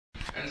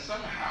And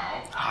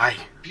somehow,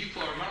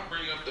 people are not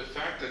bringing up the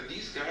fact that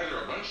these guys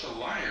are a bunch of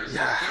liars. They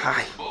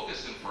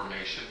bogus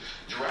information,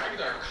 dragged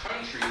our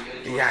country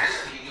into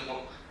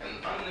an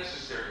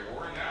unnecessary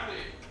war, and now they're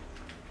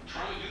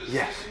trying to do the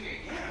same thing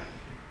again.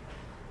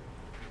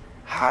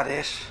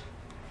 Hottest.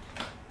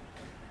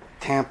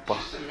 Tampa.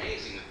 It's just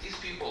amazing that these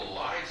people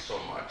lied so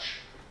much,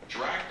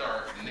 dragged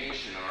our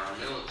nation and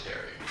our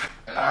military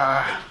and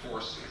our armed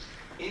forces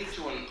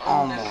into an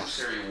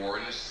unnecessary war,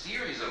 in a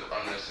series of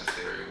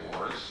unnecessary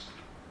wars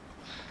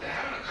that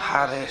haven't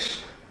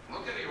accomplished anything.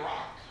 Look at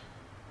Iraq.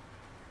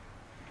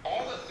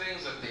 All the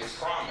things that they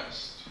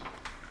promised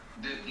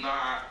did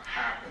not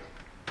happen.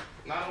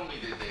 Not only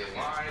did they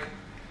lie,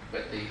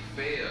 but they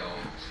failed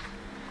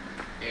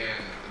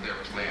in their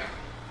plan.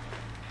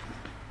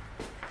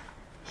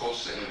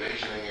 Post the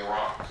invasion in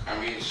Iraq, I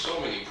mean, so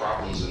many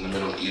problems in the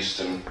Middle East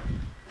and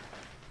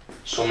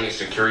so many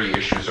security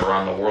issues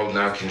around the world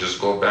now can just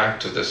go back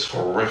to this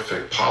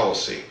horrific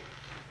policy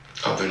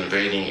of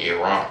invading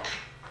Iraq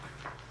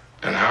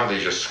and how they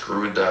just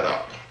screwed that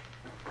up.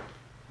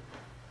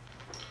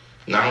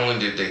 Not only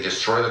did they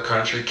destroy the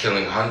country,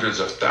 killing hundreds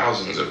of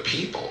thousands of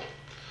people,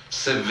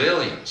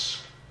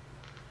 civilians,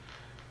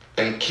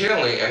 and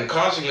killing and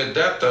causing the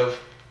death of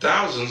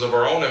thousands of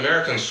our own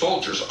American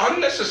soldiers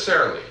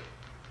unnecessarily.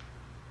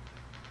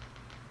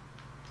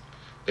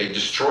 They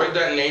destroyed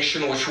that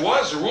nation, which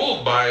was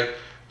ruled by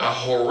a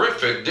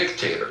horrific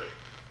dictator.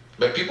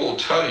 But people will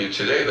tell you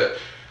today that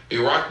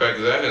Iraq back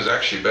then is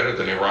actually better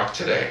than Iraq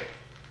today.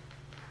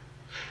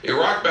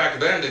 Iraq back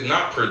then did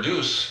not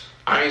produce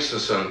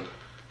ISIS and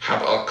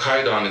have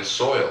Al-Qaeda on its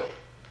soil.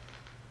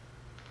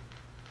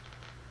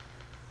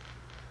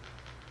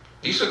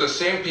 These are the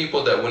same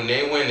people that when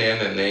they went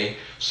in and they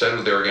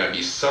said they were going to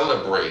be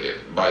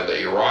celebrated by the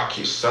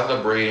Iraqis,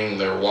 celebrating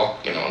their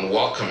and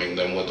welcoming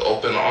them with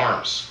open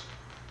arms,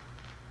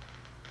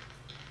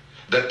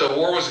 that the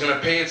war was going to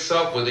pay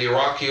itself with the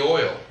Iraqi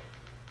oil.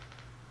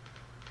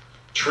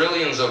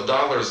 Trillions of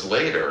dollars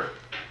later,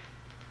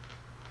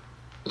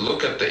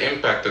 look at the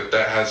impact that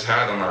that has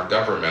had on our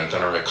government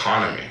and our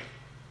economy.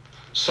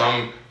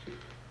 Some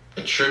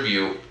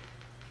attribute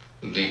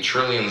the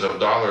trillions of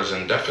dollars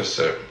in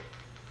deficit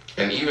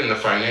and even the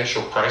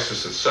financial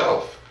crisis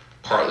itself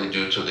partly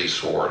due to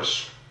these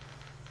wars.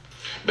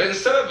 But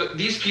instead of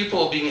these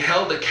people being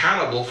held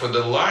accountable for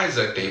the lies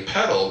that they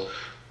peddled,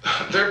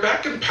 they're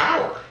back in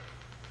power,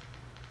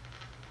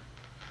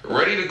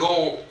 ready to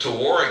go to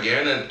war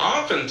again, and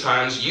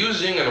oftentimes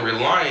using and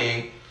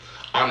relying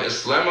on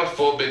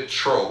Islamophobic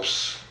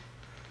tropes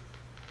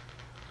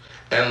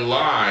and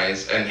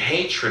lies and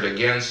hatred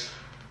against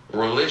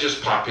religious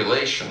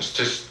populations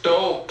to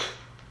stoke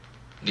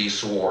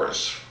these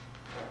wars.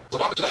 To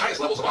the highest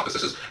levels of office,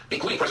 this is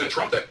including President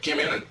Trump, that came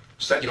in and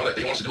said, that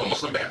he wants to do a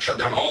Muslim ban, shut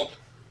down all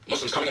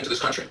Muslims coming into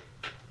this country.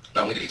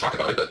 Not only did he talk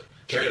about it, but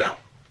carried it out.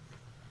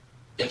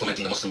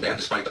 Implementing the Muslim ban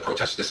despite the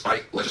protests,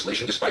 despite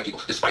legislation, despite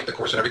people, despite the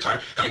courts, and every time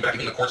coming back,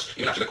 even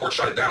after the courts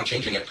shut it down,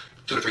 changing it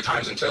 2 to 3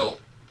 times until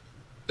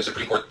the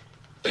Supreme Court,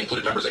 that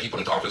included members that he put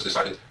into office,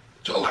 decided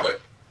to allow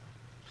it.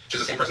 She's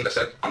the same president that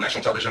said on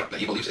national television that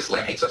he believes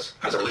Islam hates us.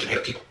 How does a religion hate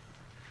a people?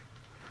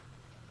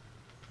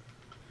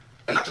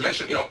 And not to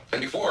mention,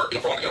 and before,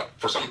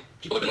 for some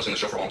people who have been listening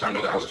to the show for a long time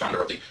know that I was a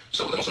founder of the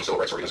Muslim Civil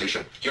Rights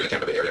Organization here in the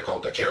Tampa Bay area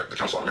called CARE, the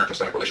Council on American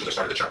Islamic Relations. I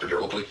started a chapter here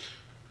locally.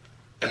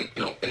 And,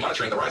 in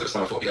monitoring the rise of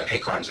Islamophobia and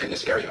hate crimes in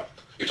this area,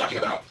 you're talking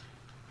about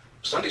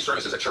Sunday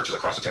services at churches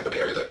across the Tampa Bay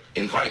area that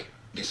invite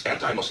these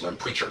anti-Muslim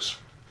preachers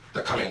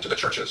that come into the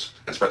churches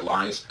and spread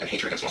lies and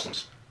hatred against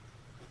Muslims.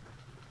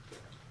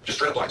 Just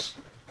straight up lies.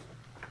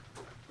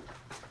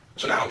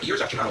 So now,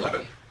 years after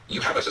 9/11, you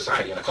have a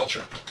society and a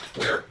culture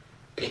where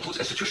it includes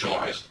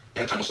institutionalized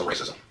anti-Muslim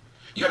racism.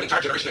 You have an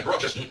entire generation that grew up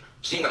just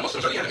seeing that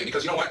Muslims are the enemy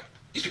because, you know what?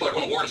 These people are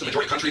going to war in some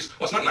majority countries.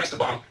 Well, it's not nice to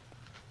bomb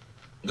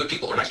good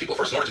people or nice people.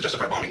 First, in order to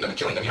justify bombing them and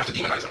killing them, you have to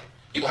demonize them.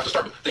 People have to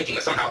start thinking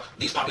that somehow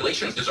these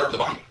populations deserve the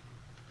bombing.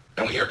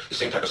 And we hear the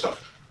same type of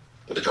stuff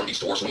with the drumbeats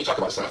to war. So when you talk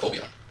about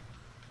Islamophobia,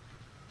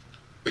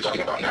 we're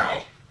talking about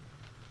now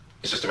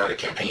a systematic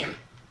campaign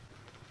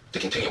to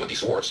continue with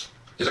these wars.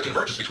 There's a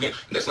convergence between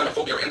the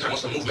Islamophobia or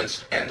anti-Muslim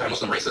movements and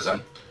anti-Muslim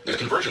racism. There's a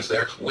convergence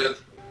there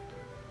with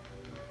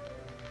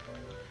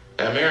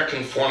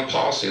American foreign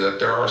policy, that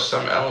there are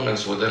some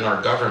elements within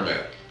our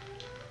government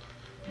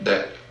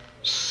that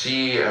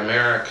see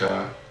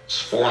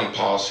America's foreign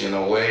policy in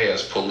a way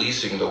as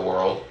policing the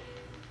world,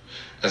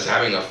 as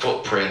having a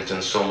footprint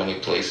in so many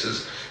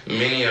places,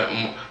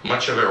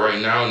 much of it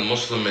right now in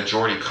Muslim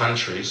majority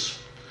countries.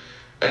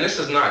 And this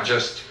is not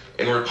just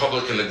in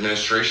Republican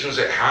administrations,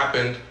 it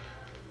happened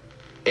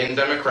in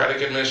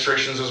Democratic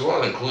administrations as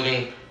well,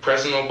 including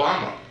President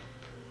Obama,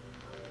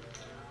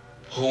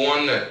 who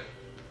won the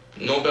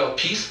Nobel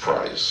Peace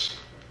Prize.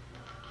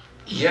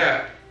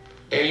 Yeah,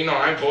 and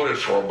I voted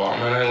for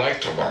Obama and I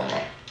liked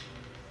Obama.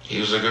 He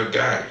was a good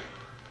guy.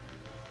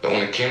 But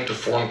when it came to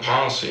foreign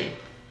policy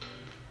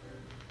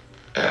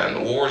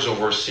and wars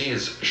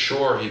overseas,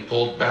 sure, he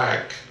pulled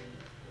back.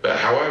 But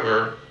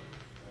however,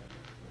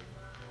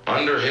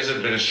 under his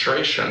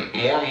administration,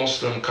 more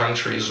Muslim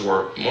countries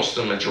were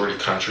Muslim majority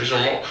countries, or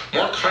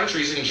more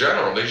countries in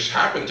general. They just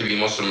happened to be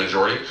Muslim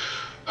majority.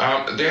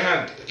 They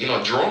had,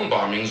 drone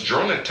bombings,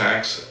 drone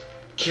attacks,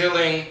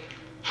 killing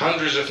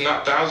hundreds, if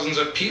not thousands,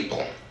 of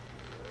people.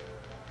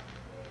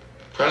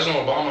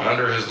 President Obama,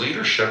 under his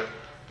leadership,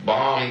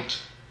 bombed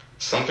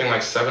something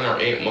like 7 or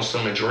 8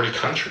 Muslim majority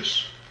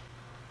countries.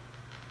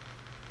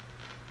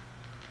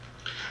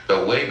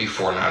 But way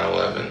before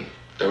 9/11,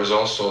 there was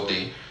also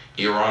the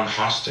Iran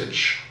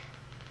hostage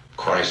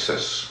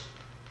crisis,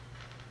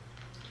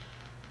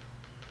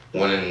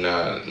 when in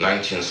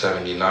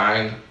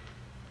 1979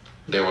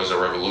 there was a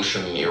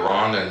revolution in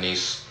Iran, and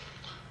these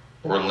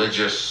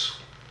religious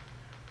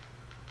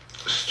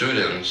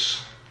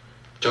students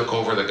took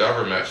over the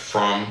government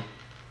from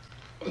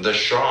the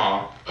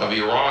Shah of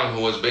Iran,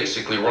 who was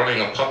basically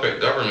running a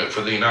puppet government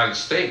for the United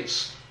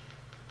States.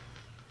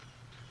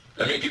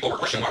 I mean, people were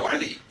questioning why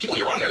the people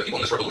in Iran, the people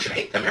in this revolution,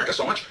 hate America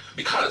so much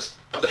because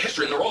of the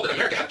history and the role that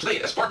America had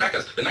played as far back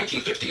as the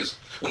 1950s,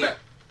 when the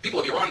people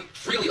of Iran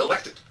freely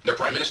elected their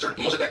prime minister,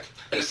 Mossadegh,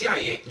 and the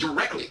CIA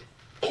directly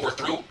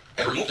overthrew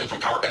and removed him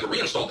from power and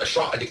reinstalled a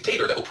Shah, a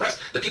dictator that oppressed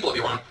the people of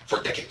Iran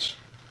for decades.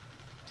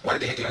 Why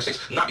did they hate the United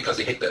States? Not because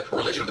they hate the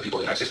religion of the people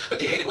of the United States, but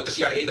they hated what the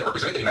CIA that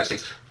represented the United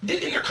States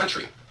did in their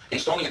country,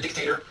 installing a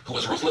dictator who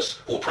was ruthless,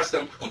 who oppressed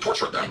them, who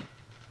tortured them,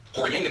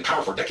 who remained in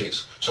power for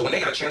decades. So when they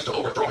had a chance to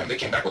overthrow him, they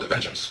came back with a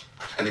vengeance.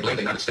 And they blamed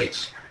the United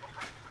States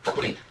for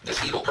putting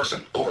this evil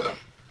person over them.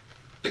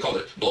 They called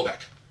it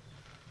blowback.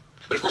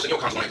 But of course the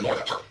neocons want to ignore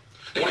that part.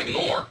 They want to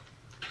ignore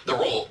the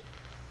role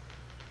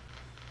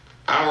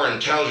our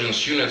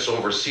intelligence units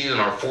overseas in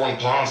our foreign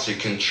policy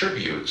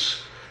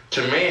contributes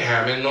to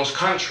mayhem in those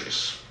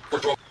countries.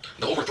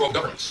 The overthrow of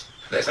governments,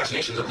 the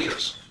assassinations of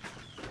leaders,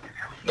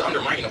 the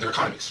undermining of their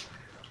economies.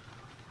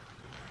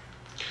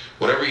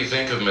 Whatever you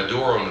think of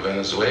Maduro in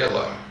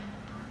Venezuela,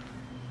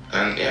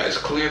 and yeah, it's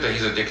clear that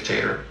he's a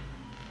dictator,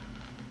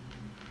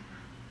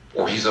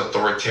 or he's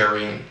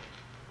authoritarian.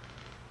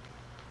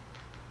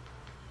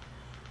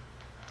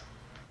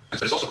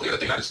 But it's also clear that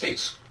the United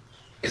States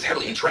is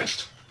heavily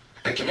entrenched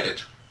and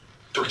committed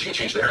to regime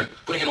change there, and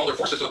putting in all their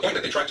forces to the point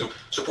that they tried to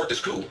support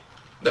this coup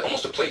that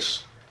almost took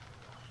place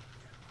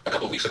a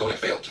couple of weeks ago and it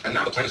failed, and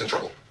now the plan is in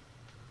trouble.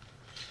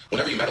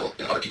 Whenever you meddle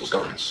in other people's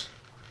governments,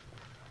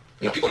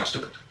 people are not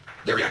stupid.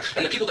 They react.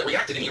 And the people that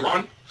reacted in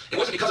Iran, it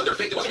wasn't because of their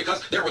faith, it wasn't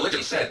because their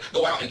religion said,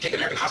 go out and take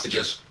American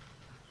hostages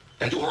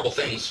and do horrible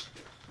things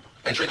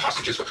and trade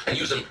hostages and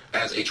use them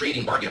as a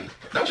trading bargain.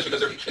 That was just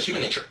because it's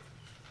human nature.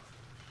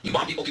 You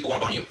bomb people, people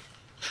want to bomb you.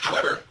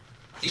 However,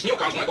 these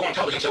neocons, when I go on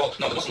television and say, well,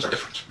 no, the Muslims are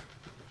different.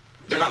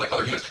 They're not like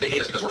other humans. They hate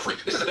us because we're free.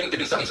 This is the thing they've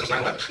been selling since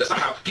 9/11. That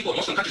somehow people in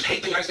Muslim countries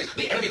hate the United States.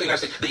 They envy the United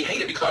States. They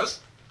hate it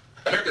because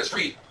America is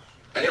free,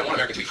 and they don't want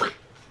America to be free.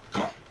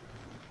 Come on.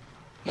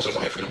 Muslims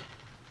don't hate freedom.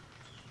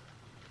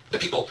 The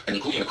people, and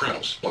including the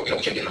criminals, well, we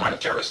can't get in the mind of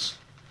terrorists.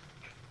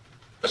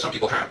 But some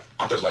people have.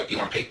 Authors like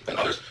Elon Pate and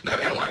others that have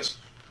analyzed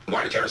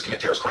why do terrorists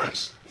commit terrorist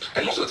crimes.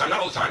 And most of the time,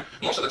 not all the time,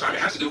 most of the time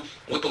it has to do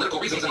with political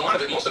reasons, and a lot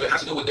of it, most of it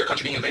has to do with their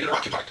country being invaded or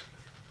occupied.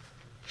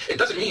 It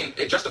doesn't mean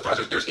it justifies,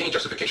 there's any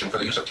justification for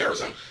the use of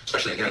terrorism,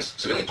 especially against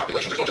civilian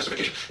populations. There's no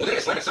justification. Within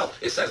Islam itself,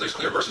 it says there's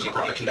clear verses in the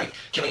Quran that condemn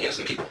killing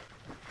innocent people.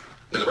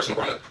 There's a verse in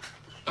the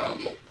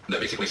Quran that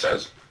basically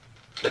says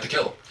that to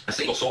kill a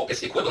single soul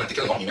is equivalent to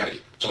killing all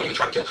humanity. So don't even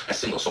try to kill a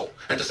single soul.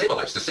 And to save a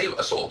life, to save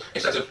a soul,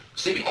 it's as if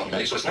saving all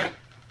humanity. So Islam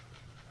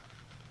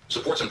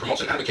supports and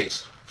promotes and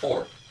advocates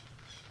for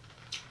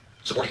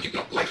supporting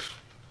people, life,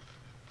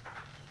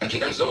 and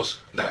condemns those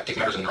that take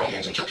matters in their own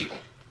hands and kill people.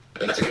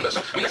 And that's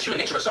that's human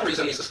nature. For some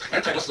reason, these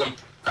anti-Muslim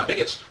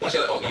bigots want to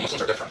say that, oh, no,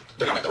 Muslims are different.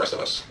 They're not like the rest of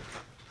us.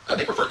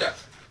 They prefer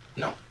death.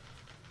 No.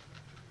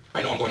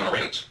 I know I'm going on a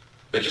rant,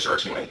 but it just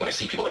hurts me when I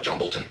see people like John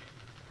Bolton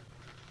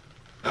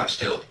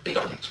still in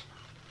government.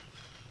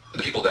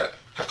 The people that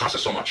have cost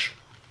us so much,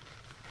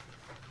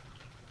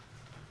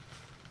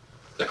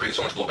 that created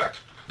so much blowback,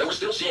 that we're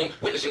still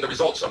witnessing the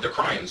results of their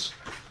crimes.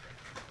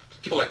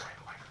 People like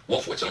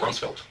Wolfowitz and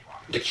Rumsfeld,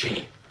 Dick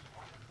Cheney,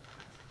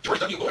 George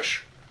W.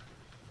 Bush.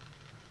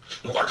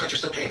 Well, our country's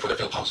still paying for their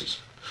failed policies.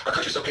 Our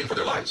country's still paying for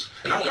their lies.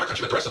 And not only our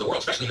country, but the rest of the world,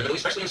 especially in the Middle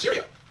East, especially in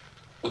Syria.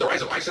 With the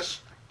rise of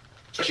ISIS,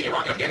 especially in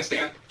Iraq and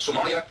Afghanistan,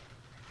 Somalia,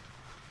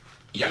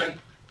 Yemen.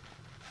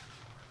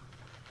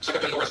 It's like a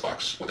Pandora's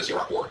box with this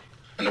Iraq war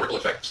and the ripple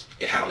effects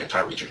it had on the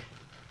entire region.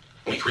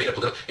 When we created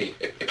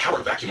a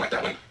power vacuum like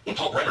that, when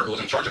Paul Bremer, who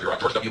was in charge of Iraq,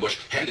 George W. Bush,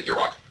 handed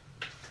Iraq,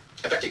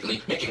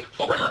 effectively making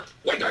Paul Bremer,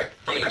 white guy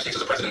from the United States,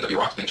 as a president of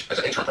Iraq, as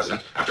an interim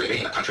president after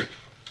invading that country,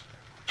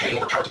 handing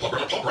over power to Paul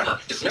Bremer. Paul Bremer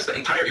dismissed the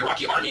entire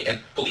Iraqi army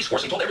and police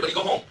force and told everybody to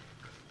go home.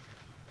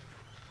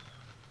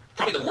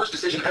 Probably the worst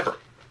decision ever.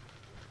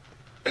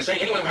 And saying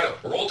anyone who had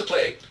a role to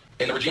play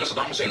in the regime of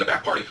Saddam Hussein, the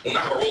Ba'ath Party, will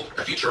not have a role in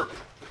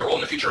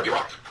the future of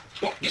Iraq.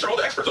 Well, these are all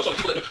the experts. Those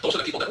are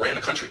the people that ran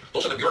the country.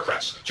 Those are the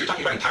bureaucrats. So you're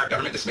talking about entire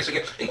government dismissing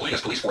it, including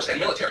its police force and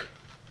military.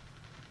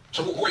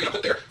 So who are you going to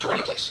put there to run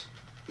the place?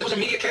 There was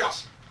immediate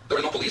chaos. There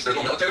was no police, there was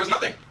no military, there was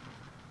nothing.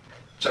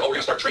 So, oh, we're going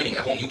to start training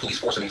a whole new police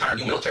force, an entire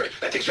new military.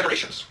 That takes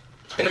generations.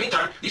 In the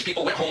meantime, these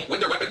people went home with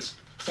their weapons,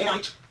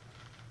 formed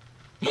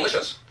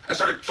militias, and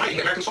started fighting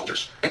American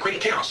soldiers and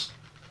creating chaos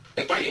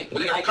and fighting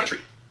within their own country.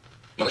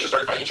 Militias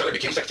started fighting each other,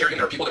 became sectarian.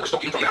 There were people that were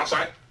stoking from the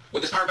outside.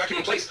 With this power vacuum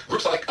in place,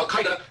 groups like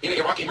Al-Qaeda in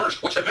Iraq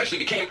emerged, which eventually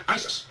became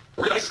ISIS.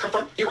 Where did ISIS come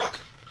from? Iraq.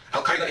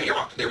 Al-Qaeda in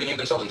Iraq. They renamed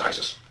themselves into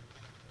ISIS.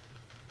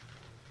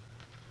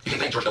 You can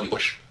thank George W.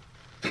 Bush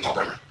and Paul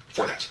Bremer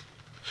for that.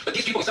 But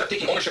these people, instead of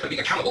taking ownership and being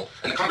accountable,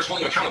 and the Congress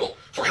holding them accountable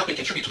for helping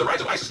contribute to the rise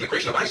of ISIS and the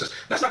creation of ISIS,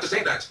 that's not to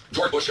say that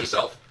George Bush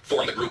himself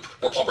formed the group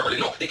or Paul Bremer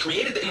didn't. No, they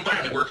created the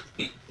environment where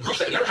groups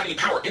that never had any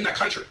power in that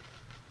country,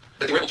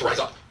 that they were able to rise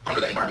up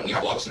under that environment when you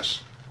have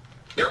lawlessness.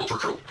 They were able to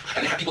recruit,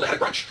 and they had people that had a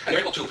grudge, and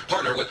they were able to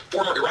partner with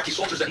former Iraqi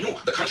soldiers that knew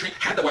the country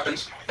had the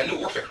weapons and knew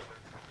warfare.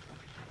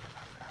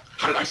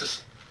 How did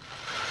ISIS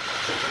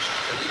soldiers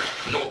and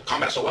leaders know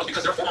combat so well?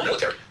 Because they're former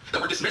military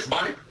that were dismissed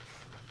by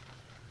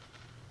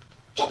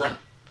Paul Bremer.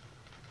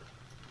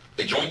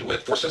 They joined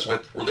with forces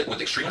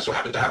with extremists who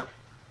happened to have,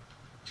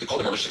 you could call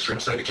them religious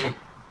extremists, and they became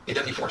a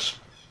deadly force.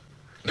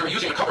 They were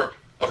using the cover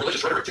of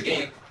religious rhetoric to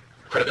gain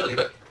credibility,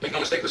 but make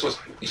no mistake,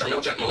 these are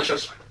militant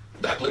militias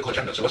that had political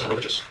agendas. It wasn't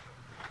religious.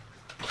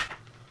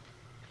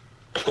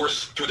 Of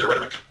course, through their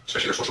rhetoric,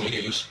 especially their social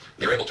media use,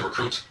 they were able to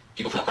recruit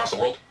people from across the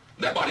world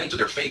that bought into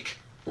their fake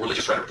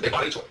religious rhetoric. They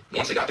bought into it.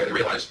 Once they got there, they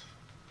realized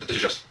that this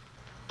is just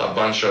a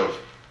bunch of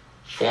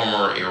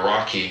former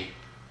Iraqi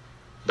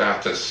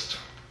Baptist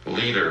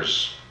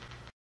leaders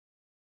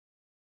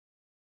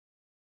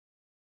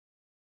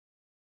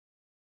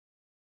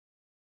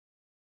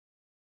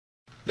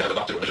that have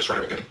adopted religious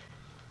rhetoric and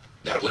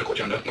they have a political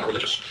agenda, not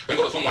religious. We can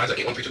go to the phone lines at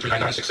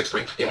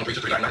 813-239-9663,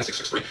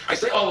 813-239-9663. I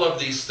say all of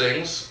these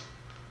things,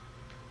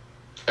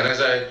 and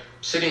as I'm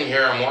sitting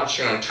here, I'm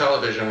watching on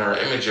television our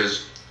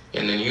images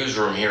in the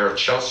newsroom here of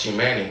Chelsea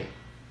Manning,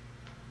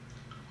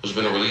 who's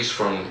been released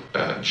from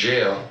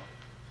jail.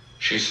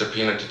 She's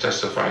subpoenaed to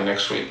testify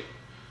next week.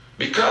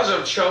 Because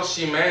of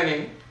Chelsea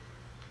Manning,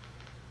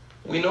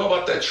 we know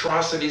about the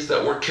atrocities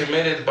that were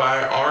committed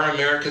by our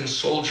American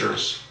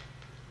soldiers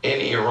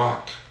in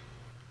Iraq.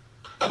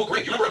 Abu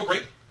Ghraib, you remember Abu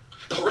Ghraib?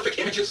 The horrific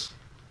images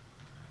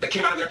that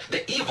came out of there,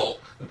 the evil,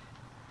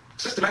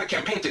 systematic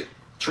campaign to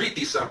treat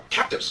these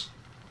captives.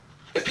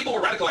 If people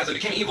were radicalized and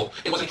became evil,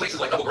 it was in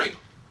places like Abu Ghraib.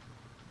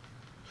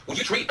 When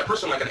you treat a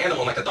person like an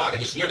animal, like a dog,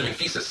 and you smear them in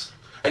feces,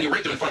 and you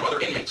rape them in front of other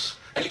inmates,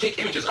 and you take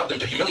images of them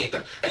to humiliate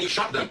them, and you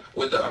shock them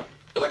with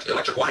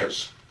electric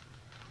wires,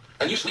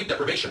 and you sleep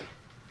deprivation,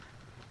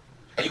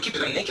 and you keep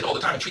them naked all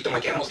the time and treat them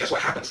like animals, guess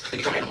what happens? They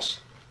become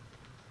animals.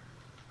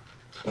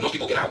 When those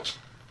people get out,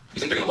 you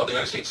think they're going to love the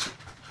United States?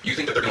 You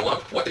think that they're going to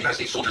love what the United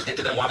States soldiers did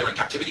to them while they were in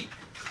captivity?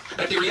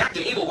 And if they react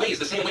in evil ways,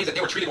 the same ways that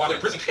they were treated while they were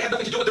in prison, it had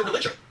nothing to do with their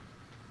religion.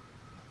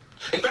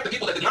 In fact, the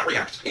people that did not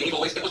react in evil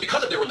ways, it was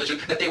because of their religion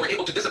that they were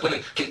able to discipline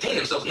and contain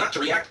themselves not to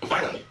react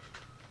violently.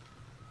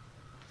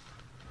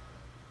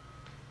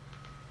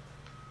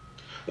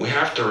 We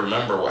have to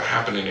remember what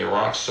happened in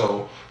Iraq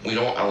so we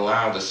don't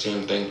allow the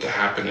same thing to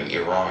happen in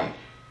Iran.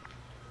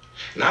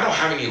 And I don't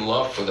have any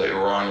love for the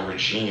Iran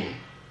regime.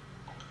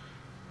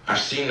 I've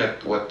seen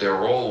what their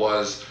role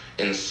was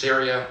in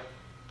Syria.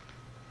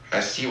 I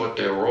see what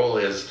their role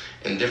is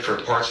in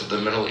different parts of the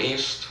Middle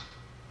East.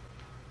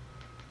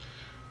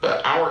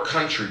 But our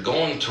country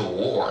going to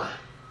war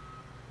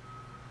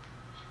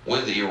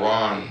with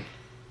Iran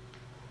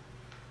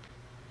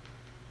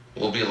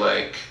will be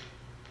like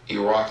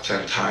Iraq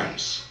 10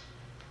 times.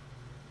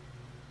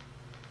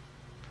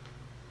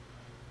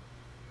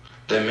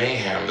 The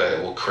mayhem that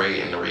it will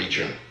create in the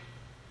region.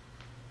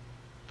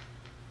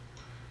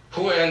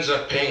 Who ends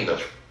up paying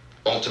the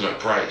ultimate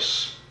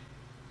price?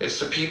 It's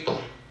the people.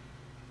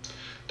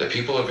 The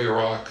people of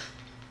Iraq,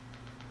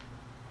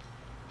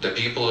 the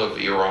people of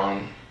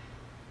Iran.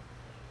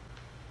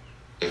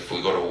 If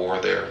we go to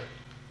war there,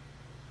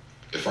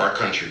 if our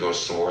country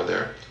goes to war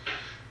there,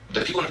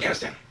 the people in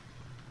Afghanistan,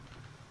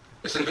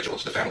 it's the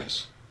individuals, the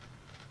families,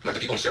 like the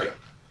people in Syria.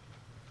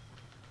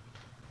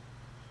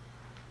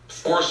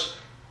 Of course,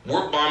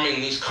 we're bombing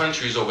these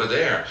countries over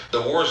there.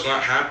 The war is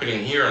not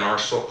happening here in our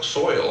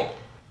soil.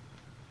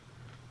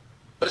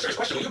 But a serious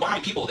question, when you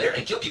bomb people there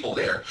and kill people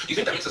there, do you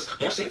think that makes us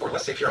more safe or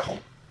less safe here at home?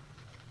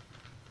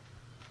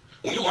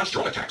 When you launch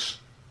drone attacks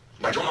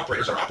by drone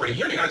operators that are operating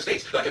here in the United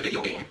States like a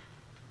video game,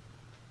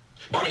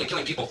 bombing and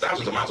killing people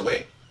thousands of miles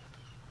away,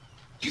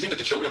 do you think that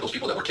the children of those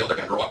people that were killed are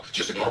going to grow up to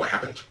just ignore what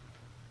happened?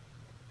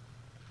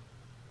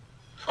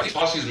 Are these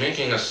policies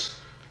making us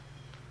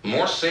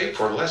more safe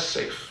or less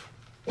safe?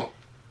 Well,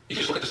 you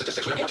can just look at the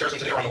statistics. We have more terrorism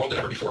today around the world than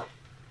ever before.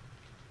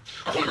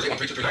 Our phone number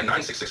is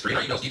 813-239-9663 and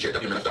our email is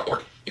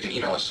dj@wmnf.org. You can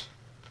email us.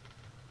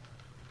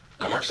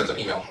 Mark sends an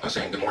email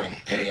saying, good morning.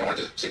 Hey, I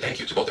wanted to say thank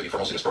you to both of you for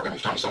hosting this program.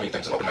 You've taught me so many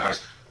things and opened my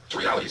eyes to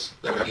realities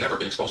that we have never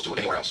been exposed to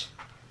anywhere else.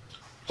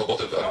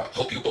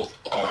 Hope you both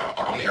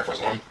are on the air for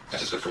as long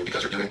as it's good for you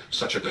because you're doing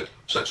so much good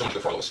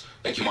for all of us.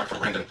 Thank you, Mark, from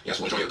Brandon. Yes,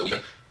 we'll enjoy the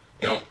weekend.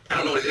 I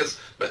don't know what it is,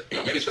 but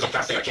maybe it's because I'm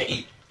fasting. I can't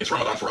eat. It's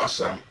Ramadan for us.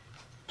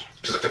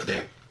 This is the 5th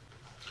day.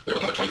 We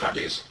have another 25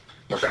 days.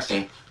 We're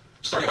fasting.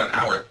 Starting about an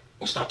hour,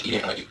 we stopped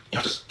eating.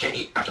 You just can't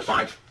eat after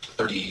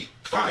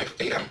 5:35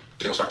 a.m.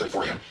 Today will start at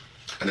 4 a.m.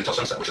 and then till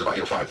sunset, which is about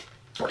 8:05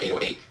 or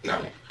 8:08.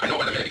 Now, I know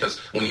by the minute because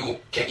when you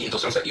can't eat until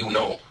sunset, you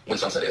know when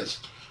sunset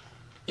is.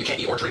 You can't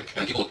eat or drink,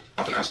 and people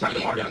often ask, not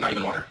even water, yeah, not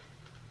even water.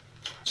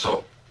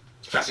 So,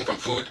 fasting from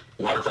food,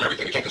 water, from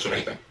everything, you can't consume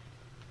anything.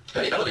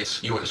 And it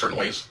elevates you in certain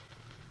ways.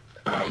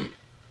 But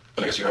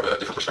I guess you have a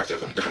different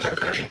perspective and a different type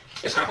of energy.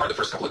 It's kind of hard the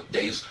first couple of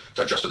days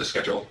to adjust to the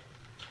schedule.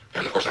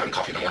 And of course, not having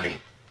coffee in the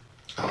morning.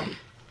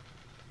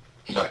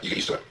 But you get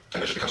used to it,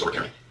 and it just becomes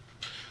ordinary.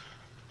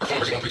 Our phone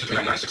number is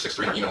 1-323-99663,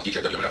 and our email is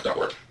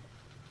dj@wmnf.org.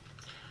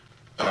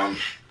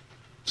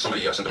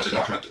 Somebody sent a message,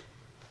 no, Ahmed,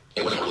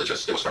 it wasn't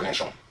religious, it was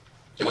financial.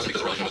 It wasn't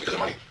because of religion, it was because of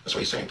money. That's what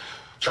he's saying.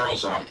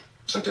 Charles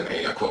sent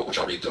in a quote, which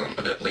I'll read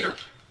a bit later.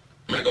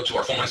 I'm going to go to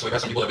our phone line, so we've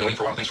had some people that have been waiting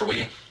for a while. Thanks for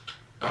waiting.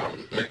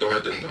 Mick, go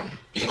ahead and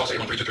you can call us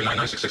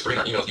 813-239-9663, and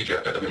our email is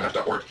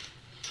dj@wmnf.org.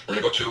 We're going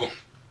to go to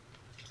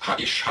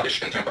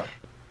Hadish in Tampa.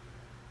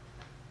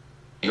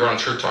 You're on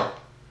True Talk.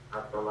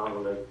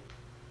 Assalamu alaikum.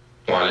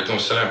 Wa alaikum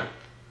salam.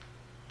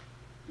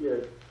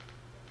 Yes,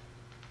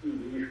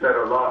 you said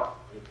a lot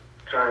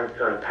trying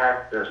to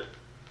unpack this.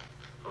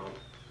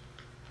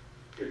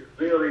 It's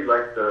really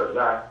like the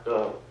last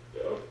of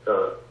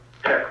the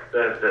text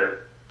says that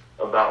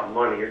about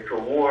money. It's a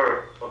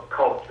war of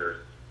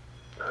cultures.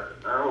 I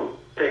don't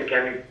think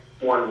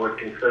anyone would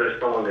consider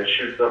someone that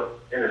shoots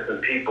up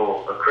innocent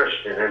people a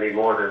Christian any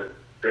more than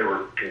they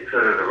would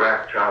consider the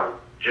Rothschild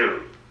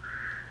Jew.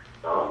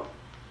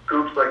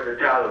 Groups like the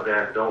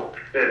Taliban don't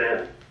fit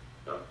in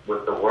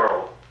with the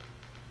world.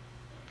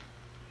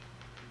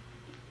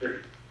 This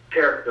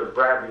character,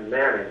 Bradley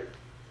Manning,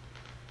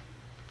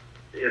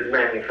 is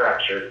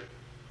manufactured.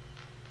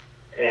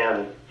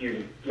 And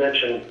you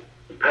mentioned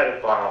the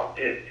pedophile.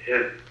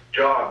 His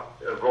job,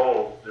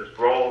 this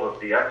role of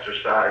the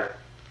exercise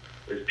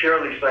is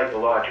purely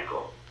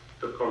psychological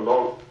to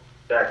promote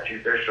that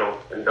judicial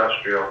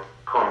industrial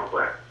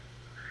complex.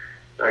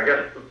 I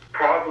guess the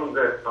problem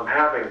that I'm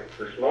having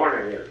this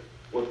morning is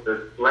with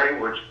the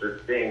language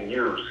that's being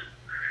used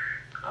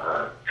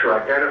to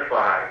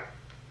identify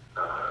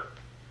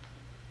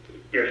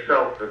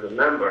yourself as a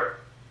member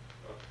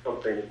of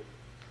something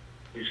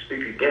you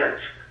speak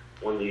against.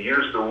 When you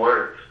use the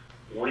words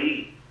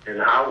we and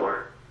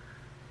our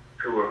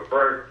to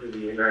refer to the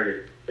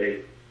United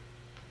States.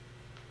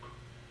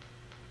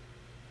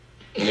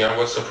 Yeah,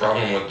 what's the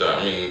problem with that?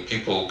 I mean,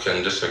 people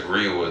can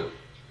disagree with...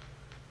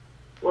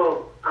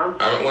 Well,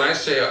 when I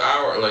say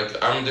our,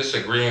 like, I'm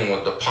disagreeing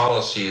with the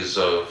policies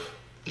of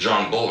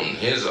John Bolton.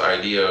 His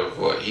idea of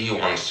what he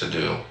wants to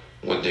do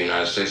with the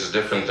United States is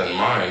different than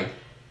mine.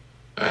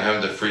 I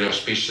have the freedom of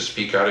speech to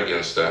speak out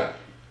against that.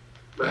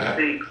 But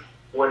see,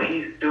 what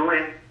he's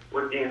doing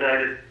with the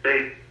United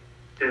States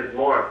is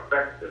more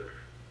effective.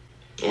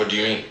 What do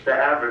you mean? The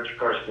average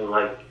person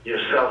like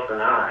yourself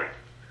and I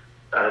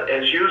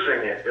is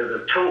using it as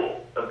a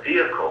tool, a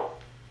vehicle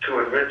to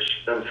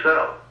enrich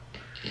themselves.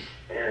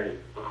 And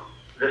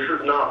this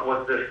is not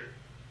what this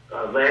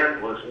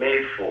land was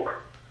made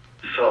for.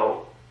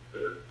 So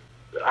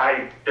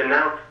I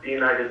denounce the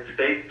United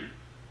States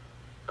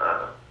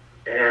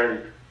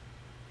and...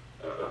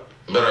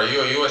 But are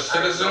you a U.S.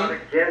 citizen? I'm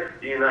not against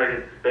the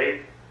United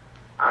States.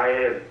 I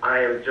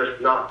am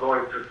just not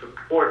going to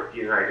support the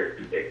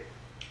United States.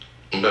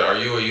 But are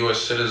you a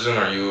U.S. citizen?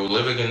 Are you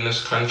living in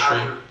this country?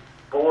 I was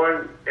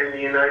born in the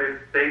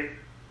United States,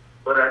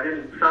 but I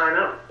didn't sign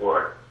up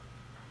for it.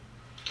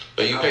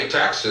 But you pay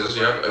taxes,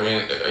 yeah? I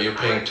mean, are you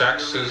paying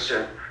taxes?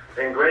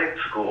 In grade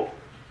school,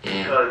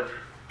 because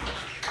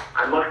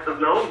I must have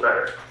known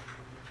better.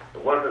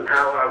 It wasn't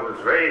how I was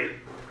raised.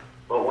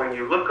 But when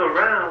you look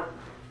around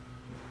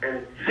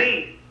and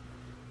see,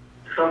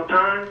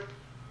 sometimes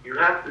you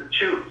have to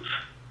choose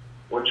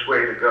which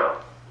way to go.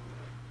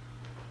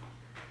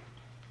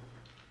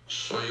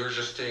 So you're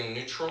just staying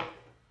neutral?